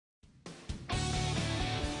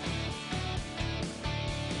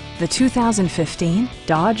the 2015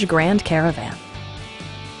 Dodge Grand Caravan.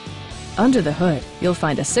 Under the hood, you'll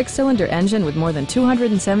find a 6-cylinder engine with more than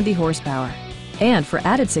 270 horsepower. And for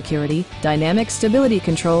added security, dynamic stability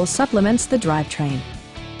control supplements the drivetrain.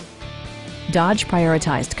 Dodge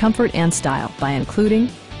prioritized comfort and style by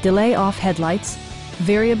including delay-off headlights,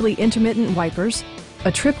 variably intermittent wipers,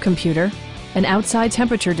 a trip computer, an outside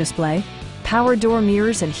temperature display, power door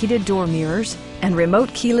mirrors and heated door mirrors, and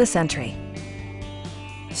remote keyless entry.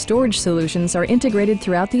 Storage solutions are integrated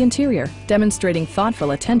throughout the interior, demonstrating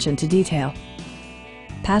thoughtful attention to detail.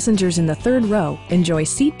 Passengers in the third row enjoy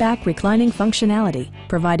seat-back reclining functionality,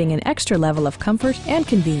 providing an extra level of comfort and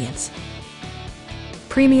convenience.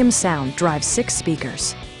 Premium sound drives 6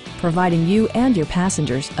 speakers, providing you and your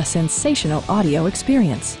passengers a sensational audio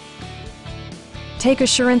experience. Take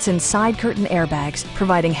assurance in side curtain airbags,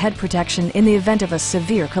 providing head protection in the event of a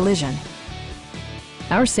severe collision.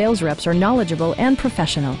 Our sales reps are knowledgeable and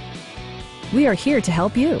professional. We are here to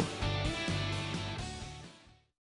help you.